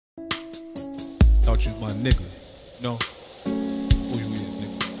thought you was my nigga. No, who you is,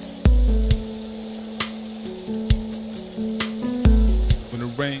 nigga? When the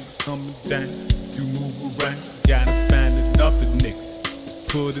rain coming down, you move around. Gotta find another nigga.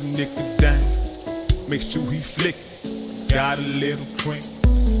 Put a nigga down. Make sure he flick it. Got a little cream.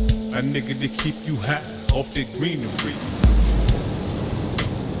 A nigga to keep you high off that greenery.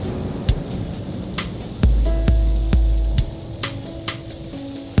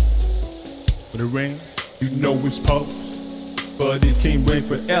 When it rains, you know it's post, but it can't rain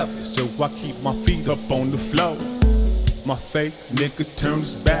forever, so I keep my feet up on the floor. My fake nigga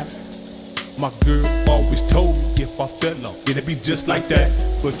turns back. My girl always told me if I fell off, it'd be just like that.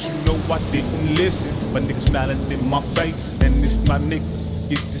 But you know I didn't listen. My niggas smiling in my face, and it's my niggas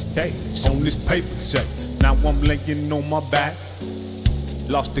get this cage on this paper chase. Now I'm laying on my back,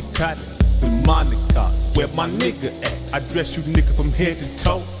 lost the cotton with Monica. Where my nigga at? I dress you nigga from head to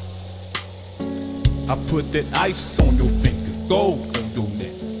toe. I put that ice on your finger, gold on your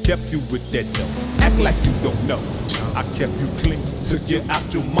neck. Kept you with that dough, act like you don't know. I kept you clean, took you out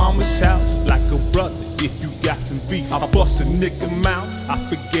your mama's house like a brother. If you got some beef, I bust a nigga mouth. I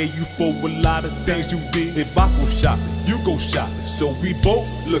forgave you for a lot of things you did. If I go shopping, you go shopping, so we both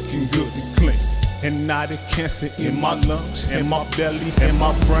looking good and clean. And now the cancer in my lungs, and my belly, and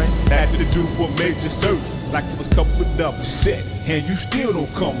my brain had to do a major surgery, like it was coupled up with shit, and you still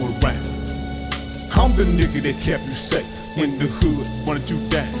don't come around. I'm the nigga that kept you safe when the hood wanted you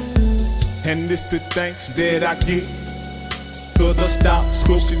down. And it's the thanks that I get, 'cause I stopped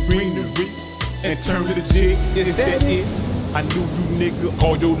pushing greenery and turned to the jig. Is that it? I knew you nigga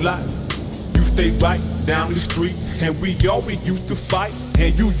all your life. You stay right down the street, and we always used to fight,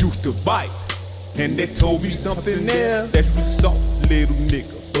 and you used to bite. And they told me something else, that you soft little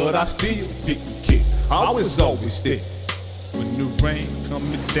nigga, but I still didn't care. I was always there. When the rain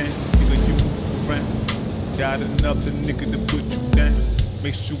coming down, nigga, you got another nigga to put you down.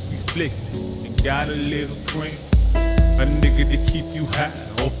 Make sure we flick it. And got a little cream. A nigga to keep you high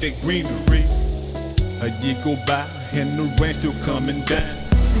off that greenery. A year go by and the rain still coming down.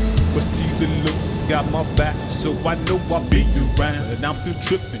 But see the look got my back, so I know I'll be around. And I'm still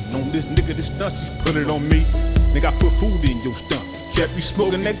tripping on this nigga, this nuts, he put it on me. Nigga, I put food in your stomach, kept you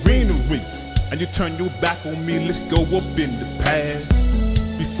smoking that greenery. And you turn your back on me, let's go up in the past.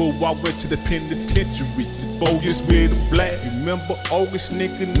 Before I went to the penitentiary, 4 years with a blast. Remember August,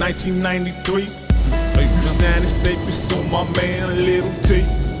 nigga, 1993? You signed a statement on my man, Little T.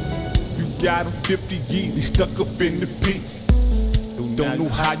 You got him 50 years, he stuck up in the pit. Don't know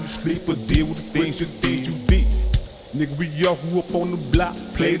how you sleep or deal with the things you did. Nigga, we all grew up on the block,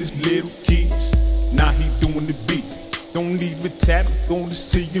 played as little kids. Now he doing the beat. Don't even tap, gonna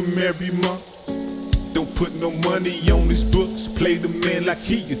see him every month. Don't put no money on his books, play the man like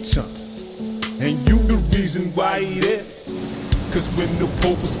he a chump. And you the reason why he there. 'Cause when the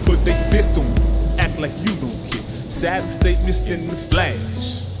popers put their fist on you, act like you don't care. Savage statements in the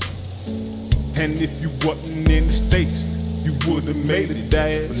flash. And if you wasn't in the States, you would've made it,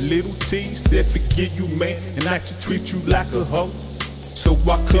 dad. But Little T said forgive you, man, and I should treat you like a hoe. So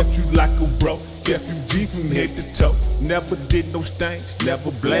I cuffed you like a bro, kept you G from head to toe. Never did no stinks,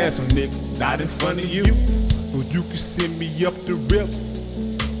 never blast on nigga, not in front of you. Or you can send me up the river.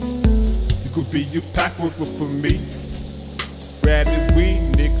 You could be your pack worker for me. Grab the weed,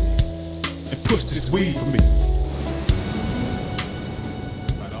 nigga, and push this weed for me.